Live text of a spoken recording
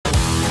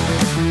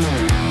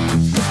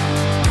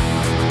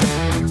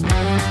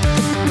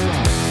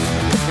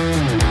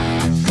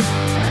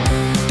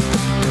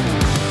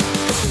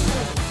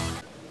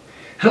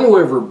Hello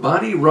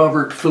everybody,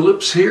 Robert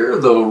Phillips here,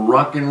 the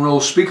rock and roll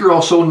speaker,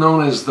 also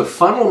known as the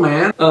Funnel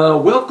Man.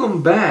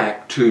 Welcome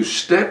back to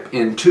Step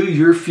Into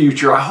Your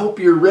Future. I hope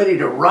you're ready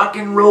to rock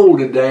and roll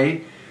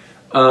today.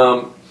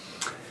 What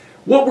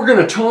we're going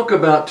to talk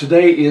about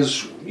today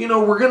is,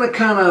 we're going to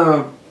kind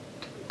of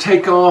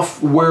take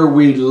off where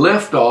we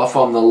left off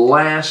on the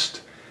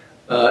last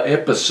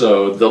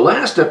episode. The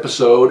last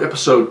episode,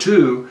 episode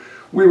 2,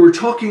 we were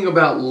talking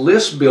about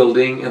list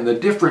building and the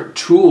different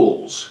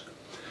tools.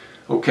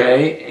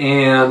 Okay,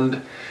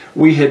 and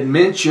we had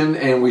mentioned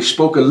and we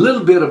spoke a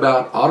little bit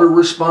about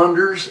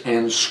autoresponders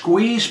and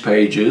squeeze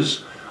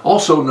pages,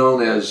 also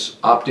known as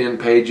opt-in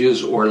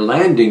pages or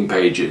landing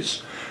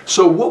pages.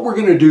 So what we're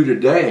going to do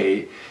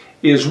today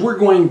is we're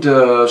going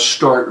to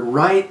start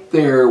right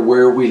there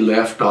where we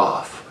left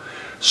off.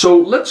 So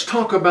let's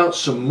talk about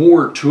some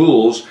more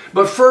tools,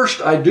 but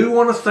first I do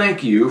want to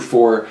thank you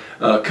for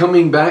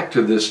coming back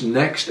to this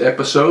next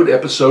episode,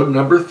 episode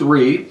number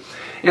 3.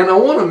 And I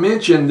want to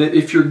mention that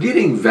if you're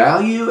getting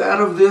value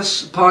out of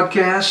this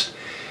podcast,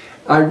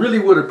 I really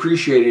would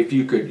appreciate it if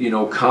you could,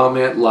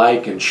 comment,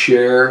 like, and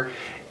share,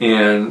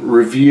 and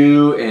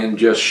review, and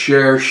just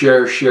share.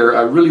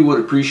 I really would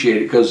appreciate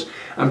it because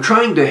I'm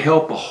trying to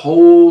help a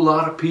whole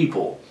lot of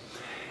people.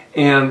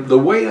 And the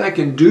way I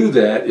can do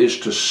that is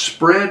to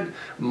spread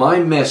my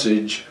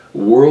message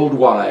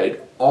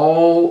worldwide,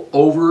 all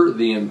over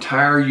the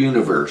entire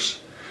universe.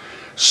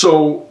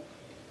 So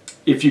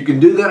if you can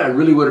do that, I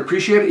really would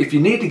appreciate it. If you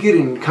need to get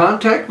in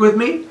contact with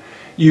me,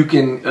 you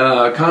can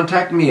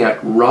contact me at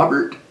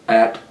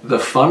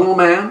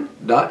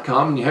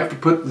robert@thefunnelman.com, and you have to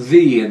put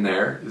 "the" in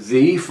there,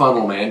 The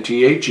Funnelman,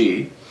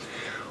 THE.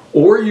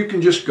 Or you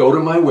can just go to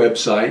my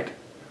website,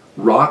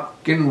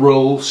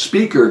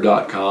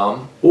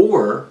 rockandrollspeaker.com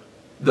or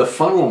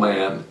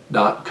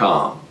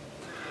thefunnelman.com.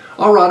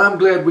 All right, I'm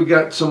glad we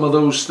got some of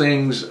those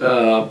things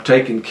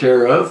taken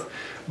care of.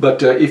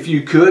 But if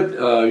you could,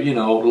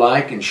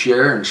 like and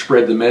share and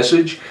spread the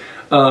message.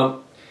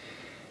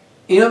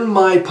 In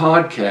my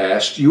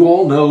podcast, you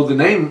all know the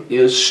name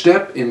is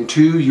Step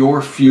Into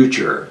Your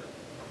Future.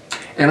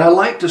 And I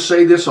like to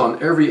say this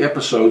on every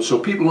episode so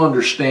people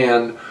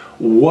understand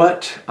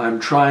what I'm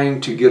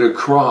trying to get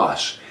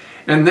across.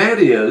 And that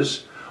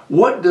is,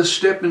 what does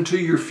Step Into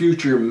Your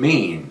Future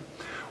mean?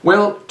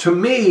 Well, to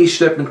me,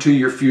 Step Into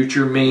Your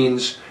Future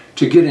means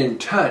to get in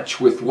touch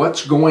with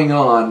what's going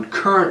on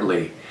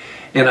currently.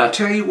 And I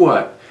tell you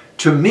what,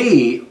 to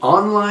me,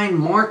 online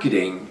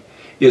marketing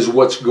is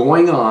what's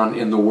going on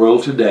in the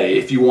world today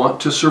if you want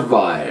to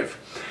survive.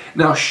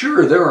 Now,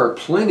 sure, there are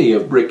plenty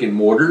of brick and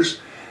mortars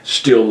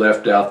still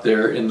left out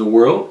there in the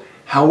world.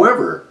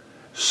 However,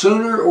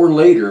 sooner or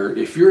later,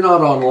 if you're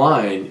not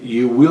online,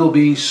 you will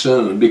be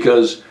soon.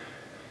 Because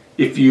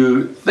if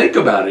you think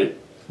about it,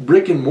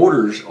 brick and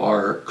mortars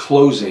are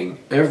closing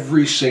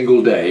every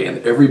single day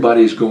and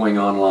everybody's going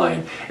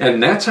online.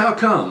 And that's how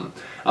come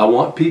I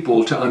want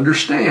people to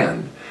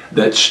understand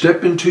that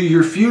Step Into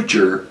Your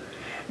Future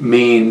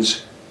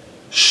means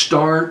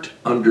start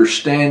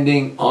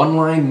understanding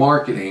online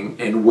marketing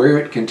and where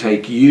it can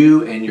take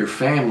you and your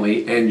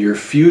family and your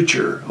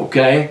future,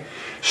 okay?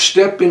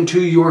 Step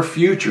Into Your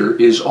Future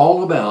is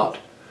all about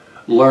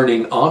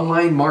learning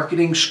online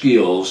marketing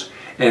skills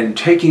and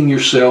taking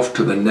yourself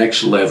to the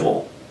next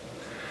level.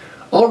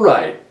 All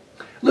right,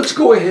 let's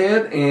go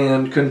ahead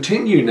and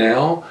continue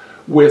now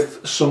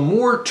with some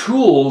more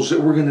tools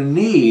that we're going to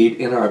need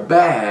in our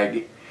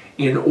bag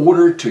in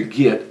order to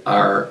get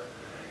our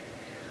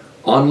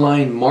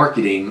online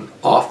marketing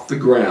off the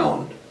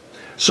ground.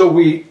 So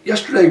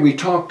yesterday we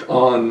talked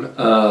on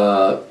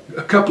a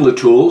couple of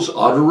tools,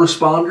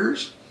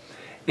 autoresponders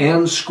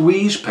and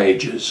squeeze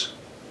pages.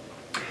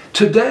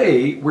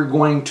 Today we're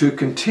going to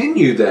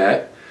continue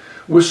that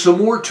with some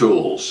more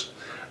tools.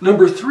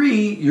 Number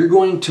 3, you're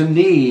going to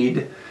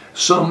need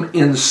some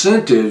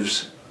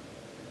incentives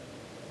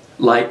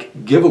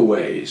like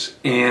giveaways.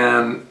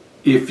 And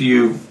if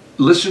you've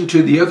listened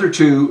to the other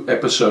 2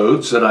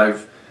 episodes that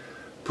I've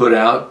put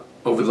out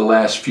over the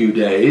last few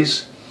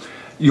days,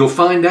 you'll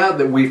find out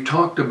that we've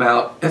talked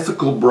about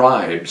ethical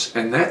bribes,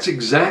 and that's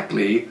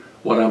exactly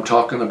what I'm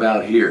talking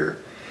about here.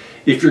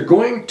 If you're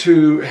going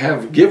to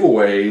have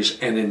giveaways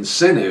and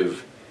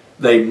incentive,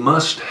 they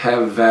must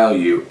have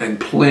value, and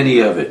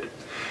plenty of it.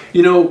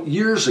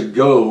 Years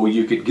ago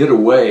you could get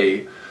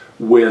away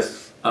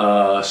with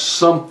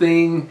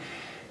something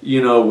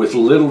with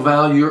little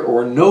value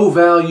or no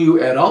value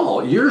at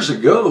all. Years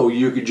ago,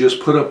 you could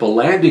just put up a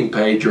landing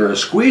page or a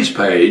squeeze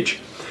page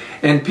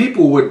and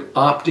people would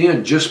opt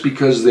in just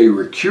because they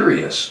were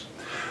curious.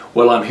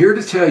 Well, I'm here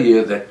to tell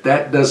you that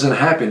that doesn't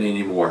happen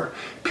anymore.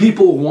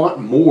 People want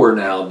more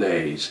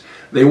nowadays.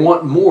 They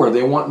want more.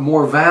 They want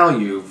more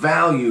value,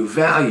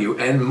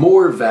 and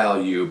more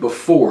value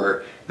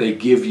before they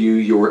give you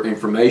your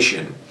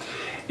information.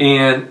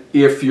 And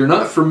if you're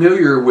not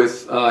familiar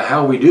with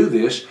how we do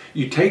this,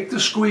 you take the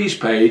squeeze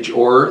page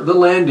or the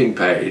landing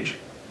page,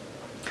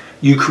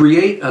 you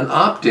create an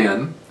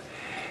opt-in,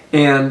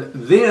 and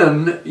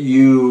then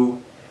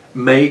you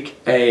make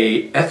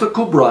a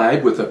ethical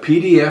bribe with a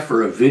PDF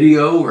or a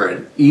video or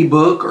an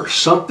ebook or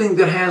something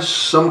that has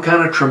some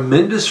kind of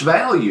tremendous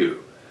value,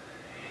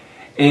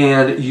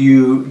 and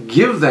you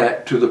give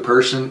that to the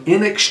person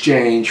in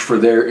exchange for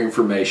their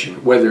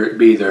information, whether it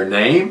be their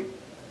name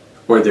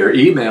or their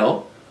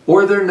email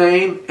or their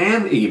name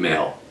and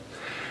email.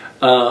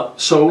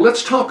 So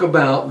let's talk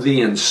about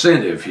the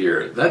incentive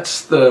here.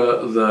 That's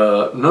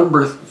the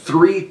number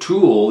 3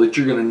 tool that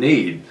you're going to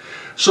need.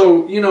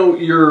 So, you know,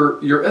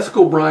 your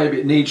ethical bribe,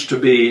 it needs to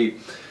be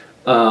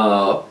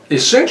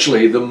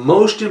essentially the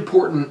most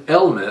important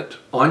element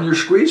on your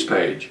squeeze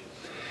page.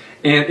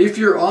 And if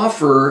your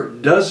offer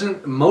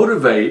doesn't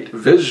motivate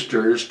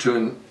visitors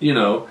to, you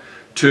know,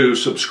 to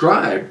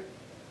subscribe,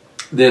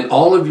 then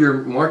all of your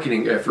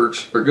marketing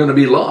efforts are going to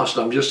be lost.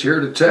 I'm just here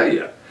to tell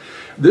you.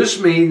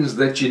 This means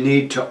that you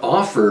need to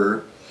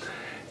offer,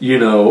 you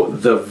know,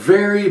 the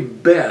very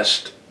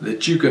best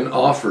that you can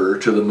offer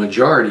to the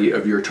majority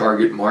of your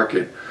target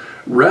market,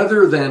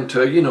 rather than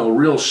to, you know,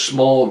 real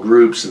small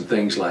groups and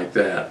things like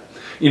that.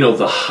 You know,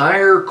 the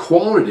higher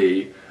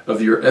quality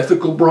of your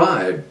ethical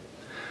bribe,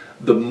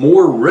 the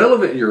more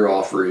relevant your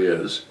offer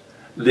is,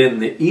 then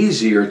the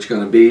easier it's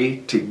going to be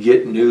to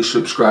get new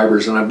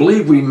subscribers. And I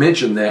believe we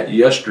mentioned that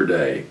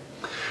yesterday.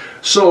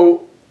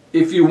 So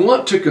if you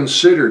want to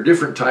consider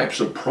different types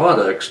of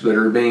products that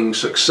are being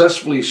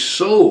successfully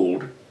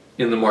sold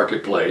in the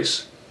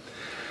marketplace,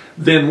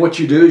 then what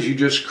you do is you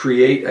just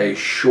create a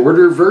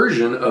shorter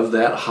version of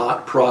that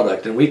hot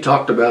product. And we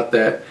talked about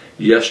that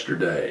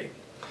yesterday.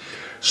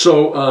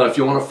 So if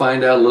you want to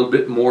find out a little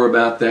bit more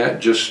about that,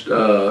 just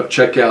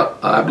check out,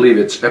 I believe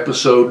it's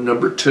episode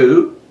number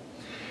 2.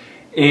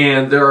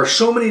 And there are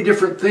so many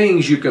different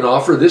things you can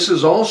offer. This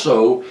is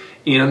also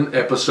in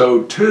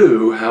episode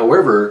 2.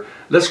 However,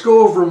 let's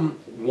go over them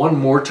one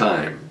more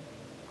time.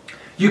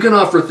 You can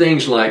offer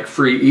things like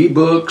free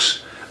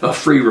ebooks,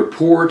 free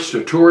reports,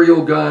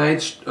 tutorial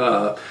guides,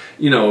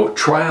 you know,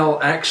 trial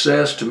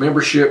access to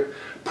membership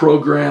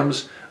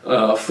programs,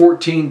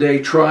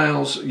 14-day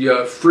trials,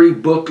 free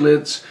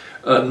booklets,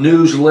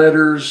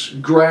 newsletters,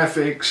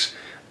 graphics,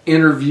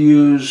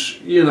 interviews,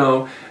 you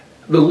know,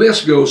 the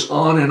list goes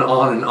on and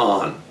on and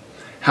on.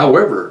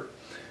 However,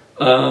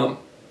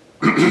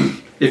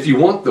 if you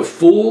want the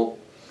full,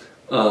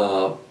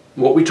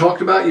 what we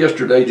talked about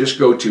yesterday, just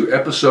go to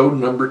episode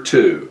number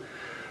 2.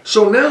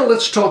 So now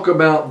let's talk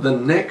about the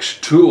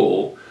next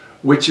tool,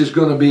 which is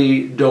going to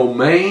be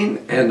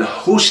domain and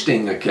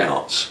hosting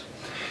accounts.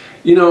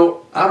 You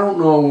know, I don't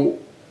know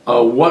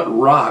what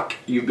rock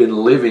you've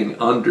been living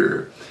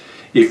under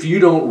if you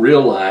don't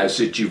realize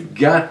that you've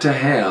got to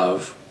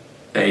have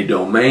a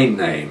domain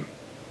name.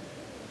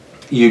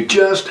 You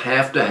just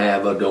have to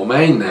have a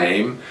domain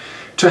name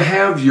to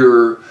have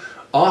your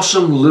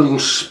awesome little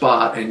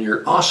spot and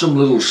your awesome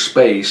little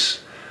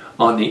space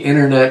on the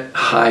internet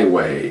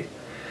highway.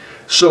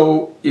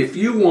 So if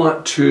you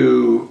want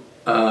to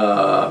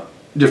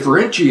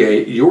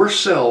differentiate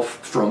yourself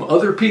from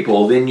other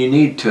people, then you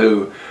need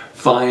to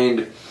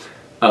find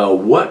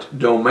what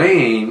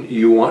domain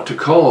you want to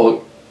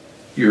call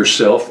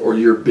yourself or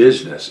your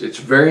business. It's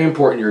very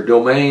important. Your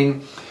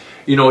domain,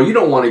 you know, you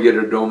don't want to get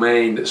a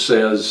domain that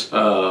says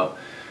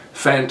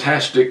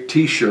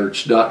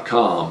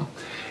fantastictshirts.com,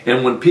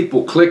 and when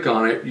people click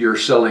on it, you're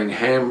selling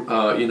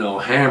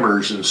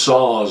hammers and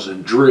saws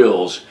and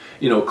drills,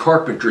 you know,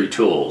 carpentry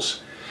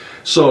tools.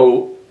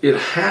 So it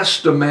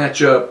has to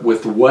match up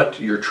with what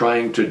you're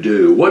trying to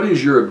do. What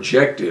is your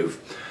objective?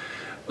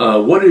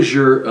 What is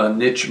your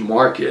niche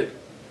market?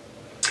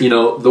 You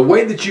know, the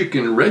way that you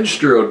can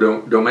register a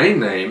domain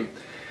name,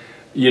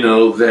 you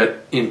know, that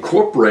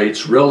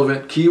incorporates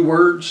relevant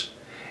keywords,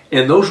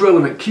 and those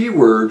relevant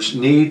keywords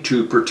need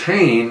to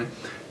pertain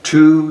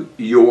to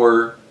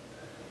your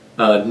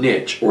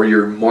niche or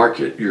your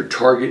market, your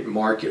target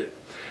market.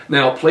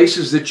 Now,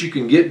 places that you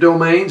can get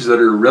domains that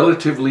are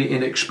relatively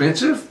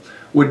inexpensive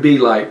would be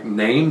like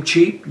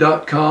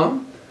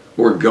Namecheap.com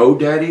or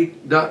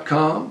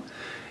GoDaddy.com.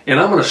 And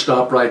I'm going to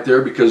stop right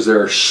there because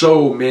there are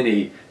so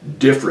many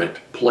different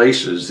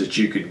places that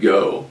you could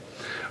go.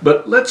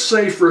 But let's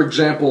say, for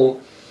example,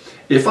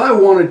 if I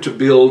wanted to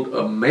build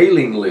a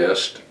mailing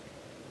list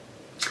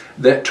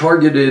that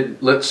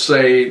targeted, let's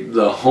say,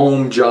 the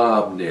home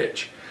job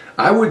niche,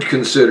 I would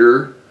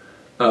consider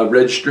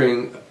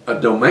registering a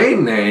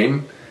domain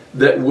name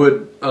that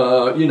would,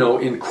 you know,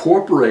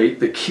 incorporate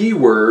the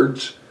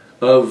keywords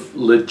of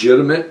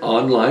legitimate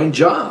online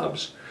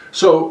jobs.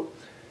 So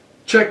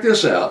check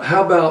this out.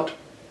 How about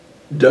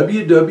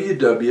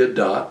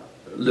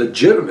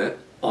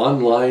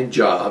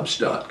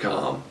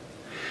www.legitimateonlinejobs.com?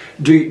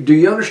 Do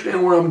you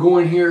understand where I'm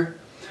going here?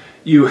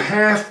 You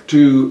have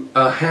to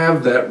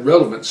have that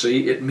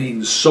relevancy. It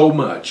means so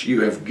much.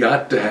 You have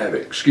got to have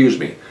it. Excuse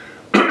me.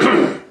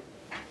 Let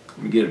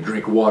me get a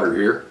drink of water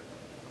here.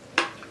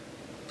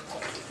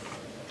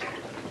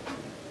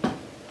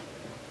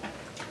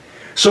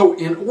 So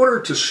in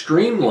order to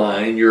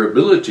streamline your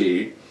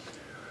ability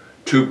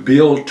to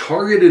build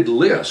targeted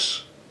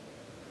lists,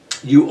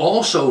 you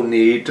also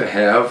need to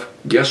have,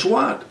 guess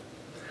what?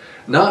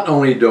 not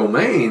only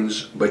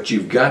domains, but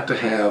you've got to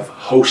have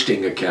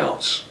hosting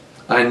accounts.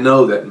 I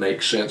know that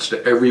makes sense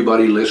to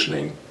everybody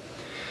listening.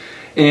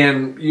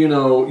 And you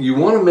know, you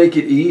want to make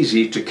it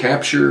easy to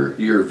capture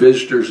your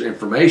visitors'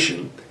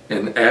 information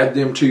and add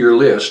them to your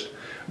list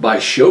by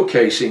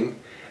showcasing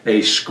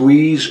a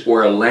squeeze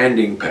or a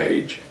landing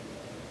page.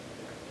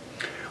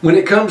 When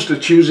it comes to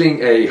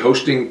choosing a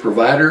hosting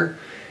provider,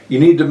 you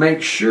need to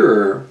make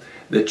sure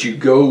that you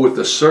go with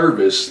a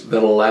service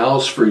that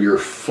allows for your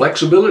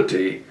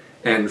flexibility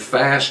and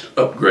fast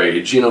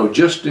upgrades, you know,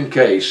 just in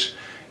case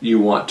you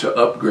want to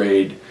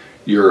upgrade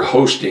your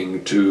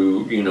hosting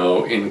to, you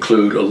know,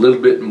 include a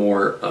little bit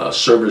more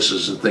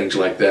services and things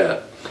like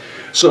that.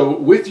 So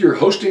with your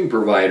hosting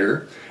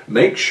provider,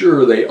 make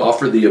sure they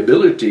offer the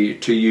ability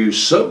to use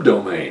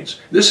subdomains.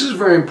 This is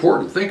very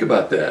important. Think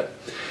about that.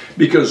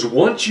 Because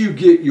once you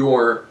get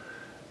your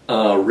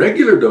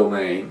regular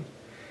domain,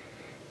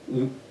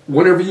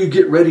 whenever you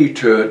get ready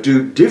to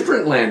do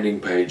different landing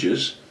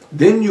pages,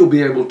 then you'll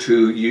be able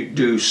to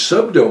do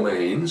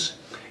subdomains.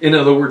 In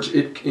other words,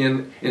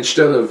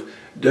 instead of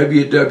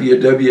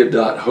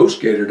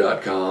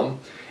www.hostgator.com,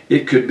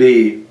 it could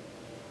be,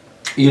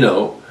 you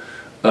know,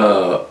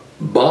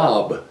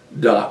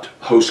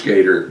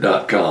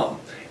 bob.hostgator.com.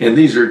 And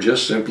these are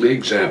just simply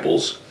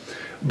examples.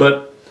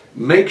 But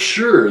make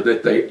sure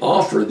that they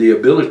offer the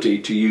ability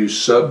to use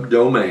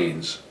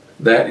subdomains.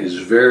 That is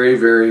very,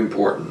 very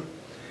important.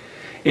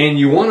 And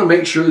you want to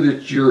make sure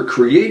that you're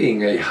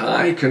creating a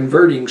high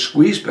converting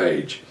squeeze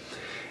page.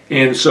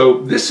 And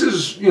so this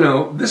is, you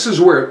know, this is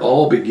where it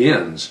all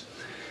begins.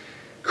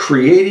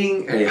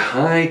 Creating a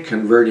high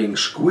converting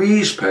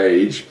squeeze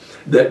page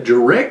that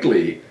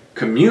directly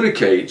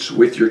communicates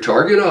with your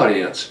target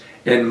audience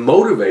and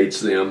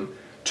motivates them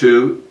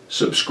to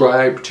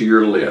subscribe to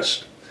your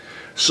list.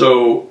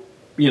 So,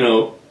 you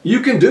know,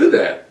 you can do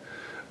that,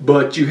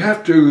 but you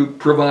have to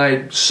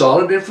provide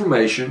solid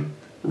information,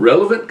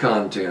 relevant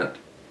content,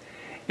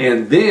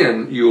 and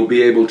then you'll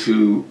be able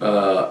to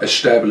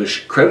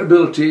establish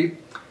credibility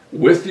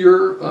with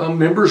your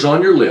members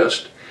on your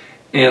list,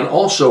 and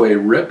also a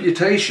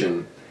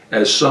reputation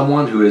as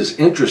someone who is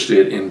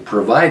interested in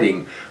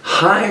providing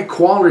high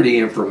quality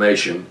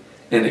information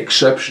and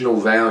exceptional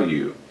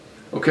value.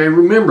 Okay,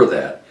 remember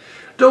that.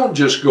 Don't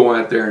just go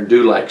out there and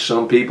do like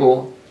some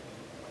people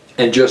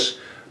and just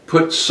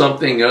put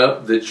something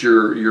up that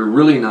you're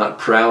really not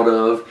proud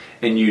of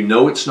and you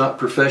know it's not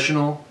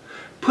professional.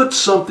 Put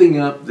something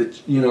up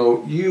that you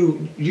know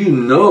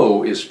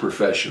is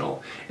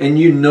professional, and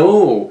you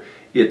know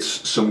it's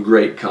some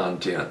great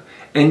content,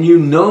 and you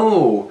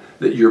know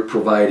that you're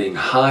providing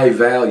high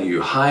value,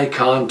 high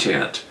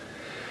content.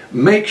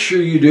 Make sure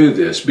you do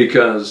this,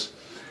 because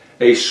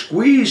a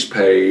squeeze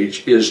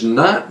page is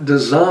not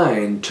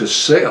designed to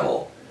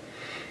sell.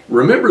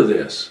 Remember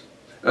this,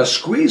 a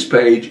squeeze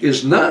page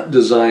is not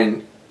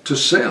designed to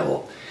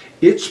sell.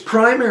 Its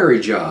primary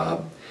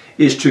job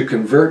is to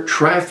convert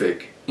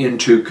traffic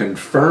into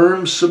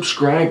confirmed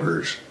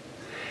subscribers.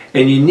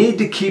 And you need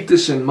to keep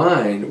this in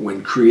mind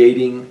when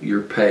creating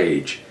your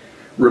page.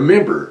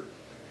 Remember,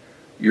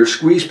 your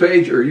squeeze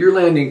page or your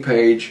landing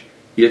page,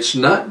 it's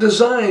not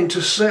designed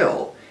to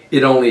sell.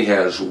 It only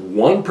has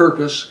one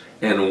purpose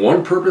and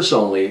one purpose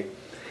only,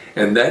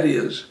 and that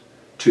is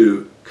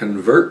to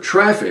convert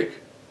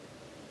traffic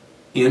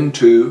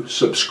into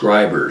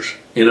subscribers.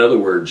 In other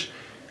words,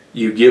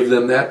 you give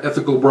them that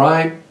ethical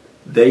bribe,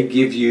 they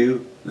give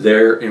you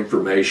their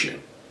information.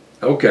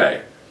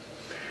 Okay.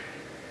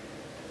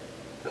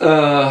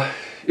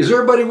 Is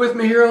everybody with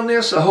me here on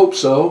this? I hope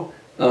so.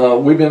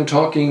 We've been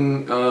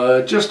talking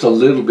just a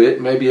little bit,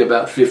 maybe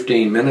about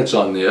 15 minutes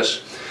on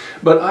this.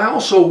 But I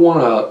also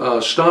want to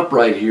stop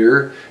right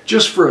here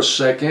just for a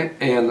second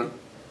and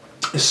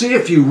see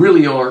if you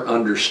really are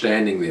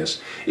understanding this.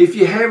 If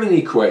you have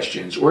any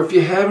questions or if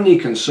you have any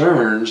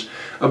concerns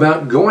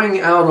about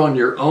going out on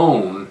your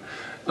own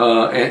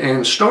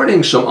and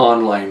starting some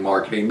online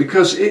marketing,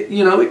 because it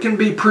can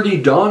be pretty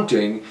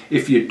daunting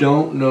if you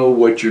don't know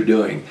what you're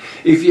doing.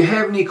 If you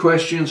have any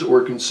questions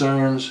or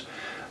concerns,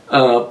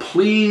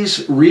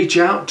 please reach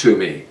out to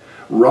me,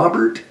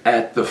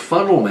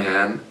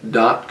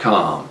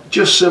 Robert@thefunnelman.com.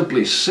 Just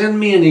simply send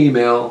me an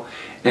email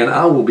and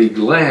I will be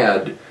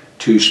glad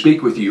to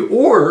speak with you.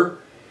 Or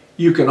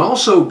you can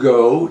also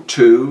go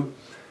to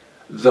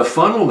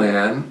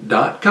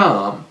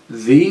thefunnelman.com,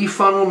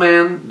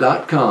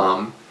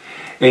 thefunnelman.com,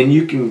 and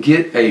you can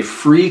get a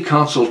free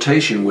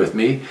consultation with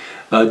me.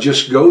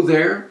 Just go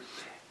there,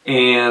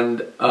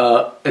 and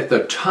at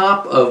the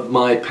top of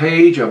my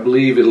page, I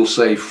believe it'll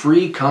say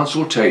free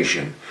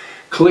consultation.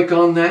 Click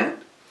on that,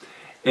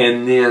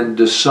 and then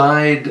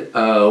decide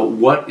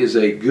what is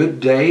a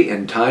good day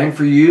and time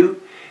for you,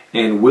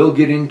 and we'll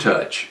get in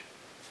touch.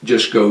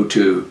 Just go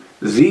to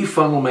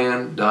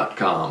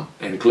thefunnelman.com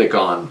and click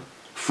on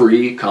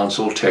free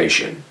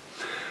consultation.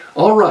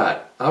 All right.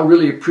 I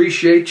really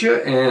appreciate you,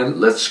 and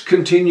let's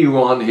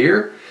continue on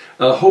here.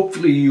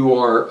 Hopefully you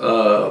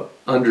are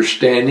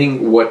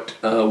understanding what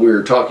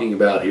we're talking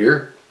about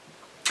here.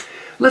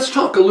 Let's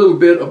talk a little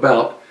bit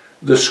about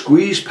the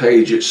squeeze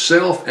page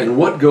itself and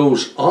what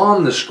goes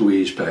on the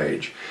squeeze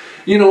page.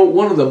 You know,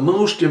 one of the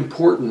most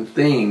important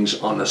things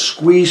on a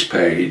squeeze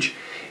page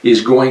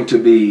is going to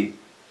be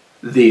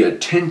the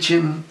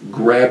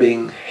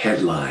attention-grabbing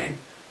headline.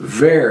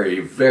 Very,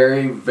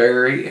 very,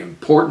 very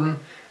important.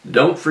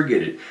 Don't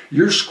forget it.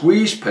 Your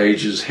squeeze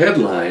page's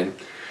headline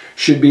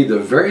should be the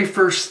very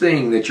first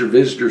thing that your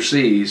visitor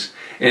sees,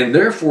 and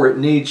therefore it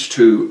needs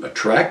to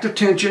attract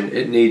attention,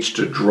 it needs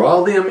to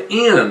draw them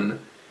in,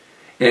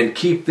 and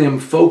keep them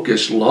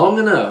focused long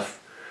enough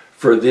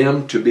for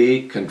them to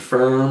be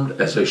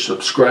confirmed as a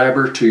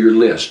subscriber to your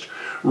list.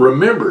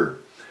 Remember,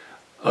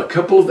 a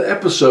couple of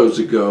episodes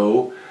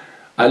ago,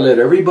 I let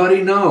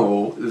everybody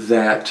know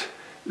that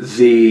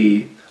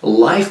the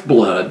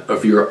lifeblood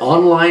of your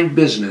online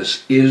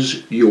business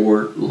is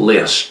your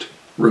list.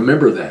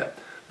 Remember that.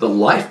 The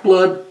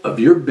lifeblood of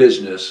your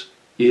business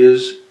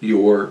is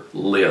your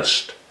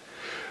list.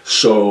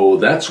 So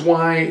that's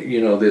why,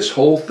 you know, this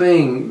whole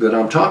thing that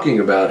I'm talking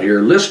about here,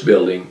 list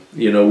building,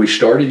 you know, we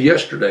started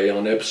yesterday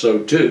on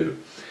episode 2.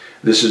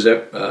 This is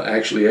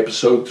actually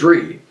episode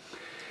 3.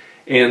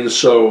 And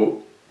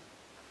so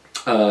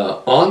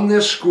on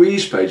this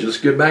squeeze page, let's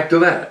get back to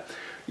that.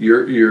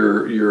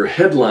 Your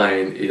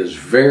headline is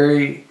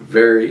very,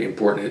 very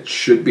important. It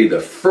should be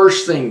the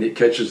first thing that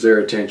catches their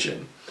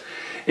attention.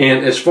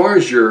 And as far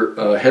as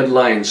your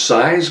headline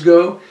size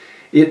go,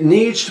 it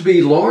needs to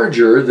be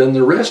larger than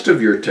the rest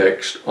of your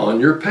text on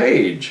your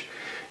page.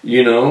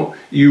 You know,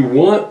 you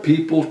want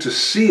people to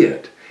see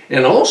it.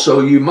 And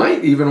also, you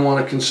might even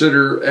want to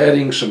consider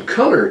adding some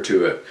color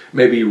to it.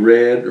 Maybe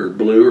red or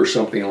blue or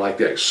something like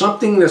that.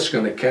 Something that's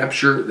going to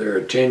capture their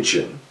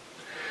attention.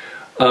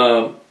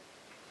 You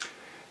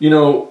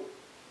know,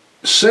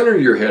 center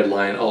your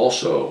headline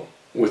also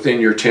within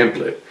your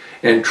template.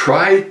 And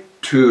try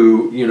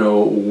to, you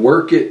know,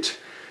 work it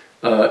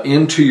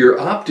into your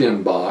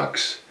opt-in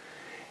box,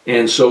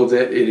 and so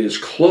that it is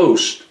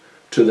close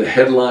to the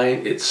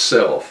headline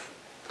itself.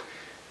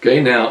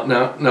 Okay, now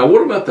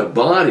what about the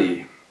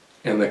body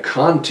and the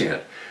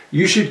content?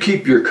 You should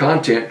keep your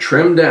content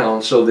trimmed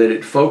down so that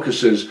it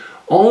focuses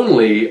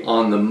only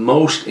on the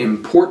most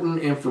important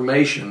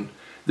information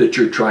that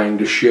you're trying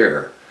to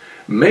share.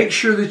 Make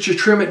sure that you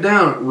trim it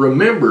down.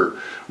 Remember,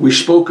 we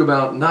spoke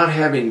about not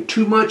having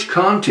too much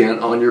content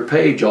on your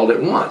page all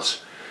at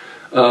once.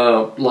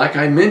 Like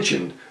I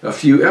mentioned a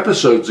few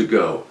episodes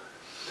ago,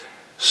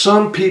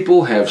 some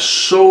people have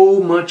so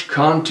much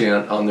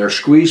content on their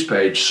squeeze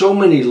page, so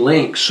many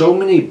links, so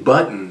many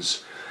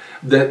buttons,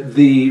 that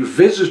the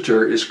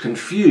visitor is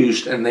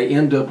confused and they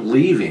end up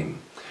leaving.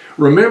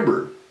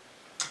 Remember,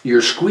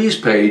 your squeeze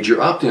page, your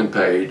opt-in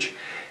page,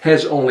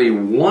 has only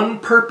one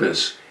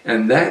purpose,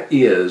 and that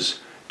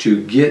is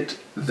to get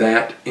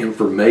that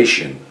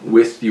information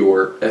with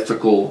your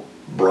ethical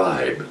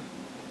bribe.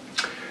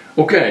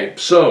 Okay,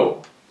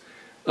 so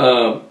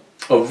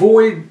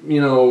avoid,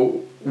 you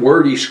know,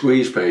 wordy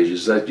squeeze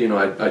pages. That, you know,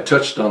 I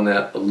touched on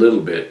that a little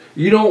bit.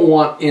 You don't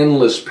want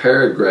endless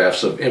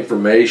paragraphs of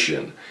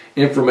information.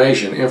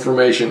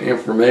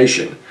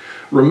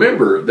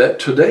 Remember that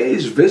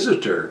today's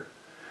visitor,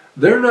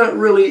 they're not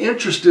really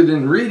interested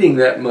in reading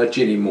that much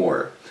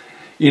anymore.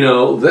 You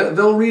know,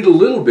 they'll read a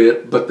little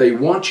bit, but they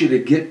want you to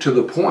get to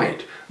the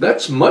point.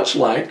 That's much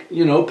like,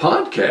 you know,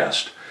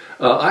 podcast.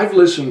 I've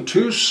listened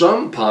to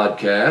some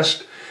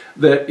podcast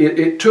that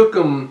it took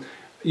them,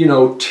 you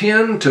know,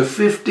 10 to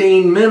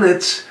 15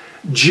 minutes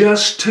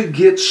just to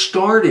get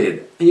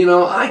started. You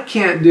know, I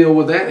can't deal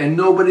with that, and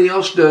nobody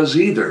else does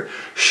either.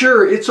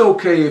 Sure, it's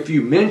okay if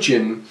you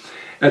mention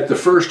at the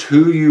first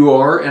who you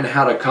are and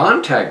how to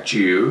contact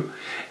you,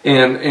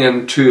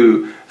 and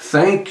to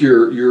thank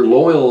your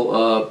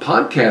loyal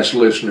podcast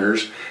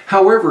listeners.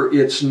 However,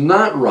 it's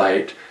not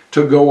right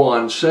to go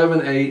on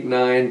 7, 8,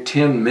 9,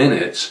 10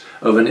 minutes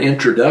of an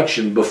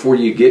introduction before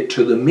you get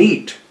to the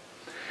meat.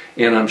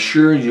 And I'm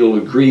sure you'll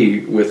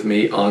agree with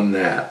me on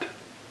that.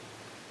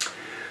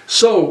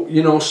 So,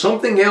 you know,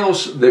 something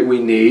else that we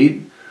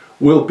need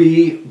will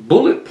be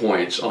bullet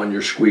points on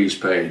your squeeze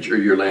page or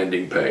your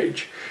landing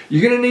page.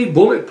 You're going to need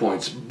bullet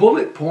points.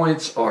 Bullet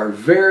points are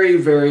very,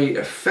 very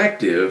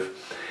effective.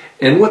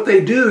 And what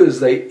they do is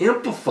they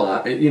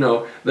emphasize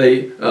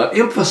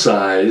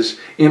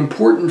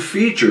important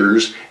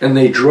features, and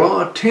they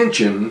draw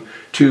attention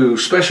to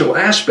special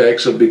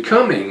aspects of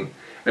becoming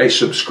a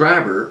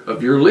subscriber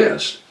of your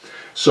list.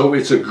 So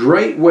it's a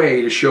great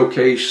way to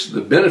showcase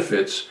the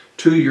benefits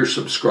to your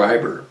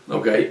subscriber,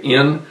 okay,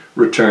 in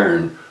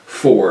return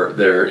for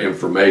their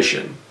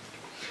information.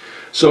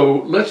 So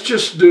let's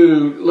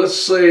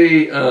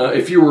say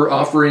if you were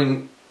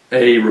offering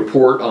a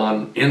report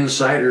on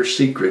insider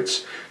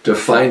secrets to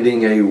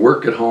finding a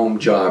work-at-home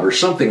job or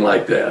something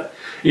like that.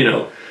 You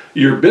know,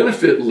 your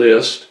benefit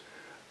list,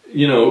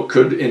 you know,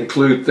 could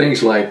include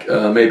things like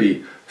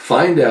maybe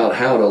find out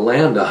how to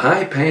land a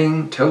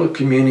high-paying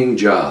telecommuting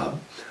job.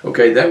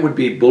 Okay, that would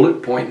be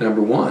bullet point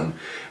number 1.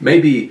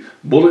 Maybe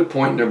bullet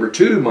point number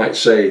 2 might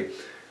say,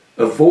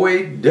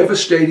 Avoid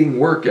devastating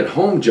work at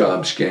home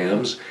job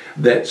scams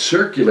that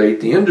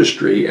circulate the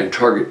industry and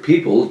target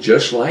people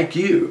just like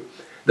you.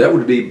 That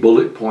would be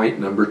bullet point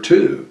number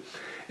 2.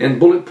 And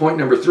bullet point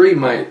number 3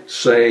 might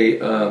say,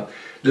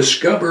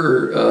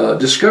 discover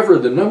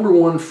the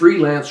 #1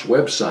 freelance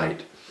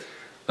website.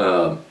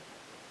 And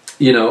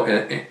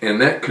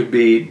that could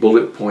be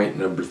bullet point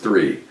number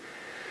 3.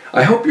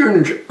 I hope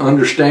you're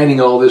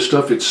understanding all this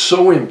stuff. It's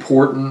so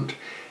important.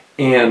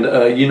 And,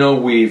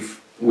 we've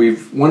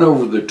went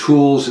over the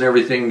tools and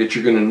everything that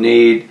you're going to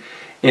need.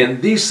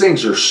 And these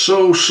things are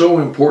so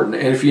important.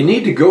 And if you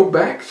need to go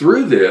back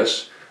through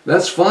this,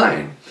 that's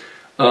fine.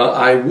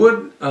 I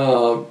would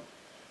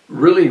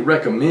really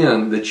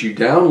recommend that you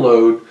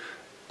download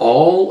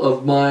all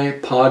of my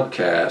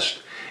podcast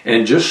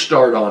and just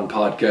start on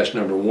podcast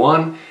number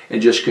 1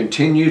 and just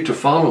continue to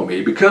follow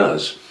me,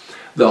 because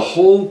the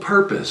whole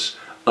purpose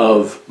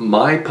of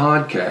my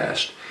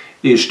podcast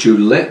is to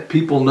let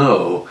people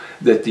know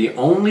that the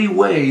only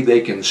way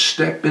they can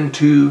step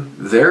into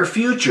their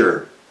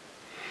future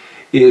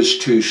is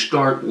to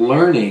start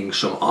learning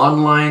some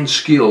online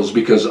skills,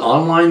 because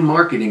online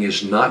marketing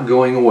is not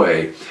going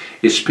away.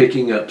 It's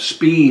picking up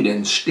speed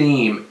and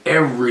steam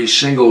every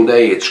single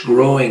day. It's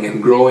growing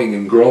and growing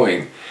and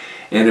growing.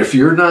 And if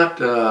you're not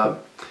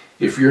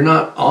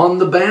on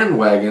the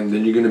bandwagon,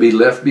 then you're going to be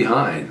left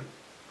behind.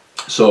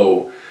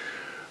 So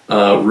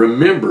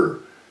remember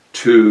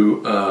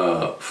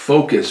to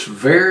focus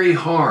very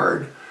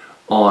hard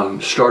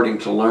on starting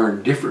to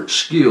learn different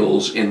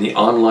skills in the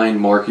online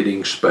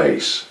marketing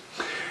space.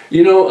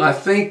 I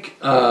think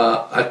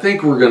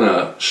we're going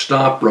to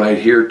stop right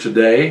here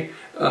today.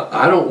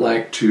 I don't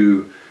like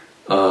to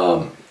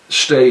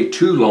stay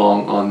too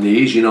long on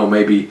these,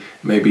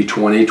 maybe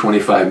 20,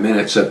 25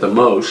 minutes at the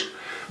most.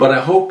 But I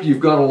hope you've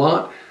got a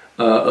lot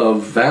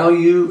of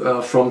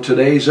value from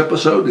today's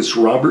episode. It's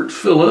Robert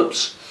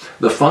Phillips,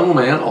 the Funnel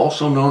Man,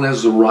 also known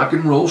as the Rock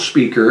and Roll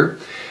Speaker.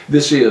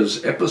 This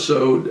is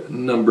episode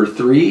number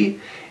 3.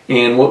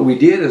 And what we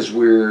did is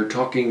we're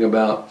talking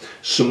about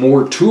some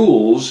more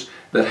tools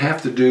that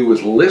have to do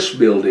with list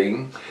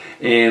building.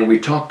 And we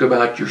talked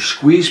about your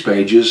squeeze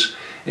pages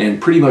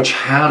and pretty much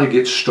how to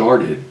get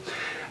started.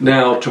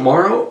 Now,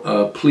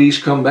 tomorrow, please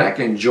come back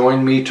and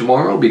join me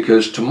tomorrow,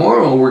 because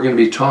tomorrow we're going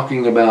to be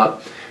talking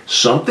about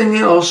something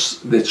else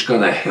that's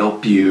going to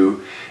help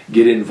you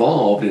get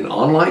involved in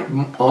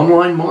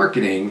online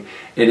marketing,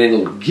 and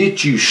it'll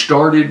get you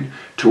started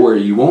to where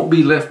you won't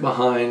be left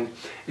behind,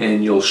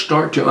 and you'll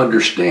start to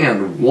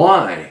understand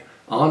why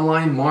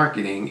online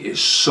marketing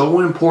is so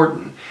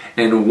important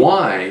and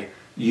why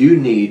you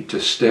need to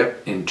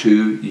step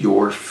into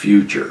your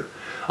future.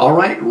 All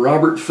right,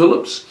 Robert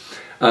Phillips,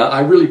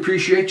 I really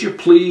appreciate you.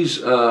 Please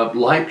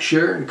like,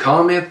 share, and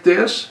comment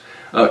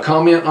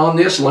on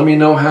this. Let me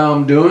know how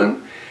I'm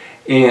doing.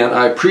 And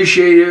I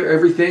appreciate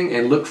everything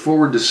and look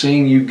forward to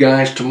seeing you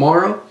guys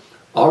tomorrow.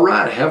 All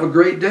right, have a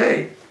great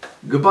day.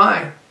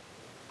 Goodbye.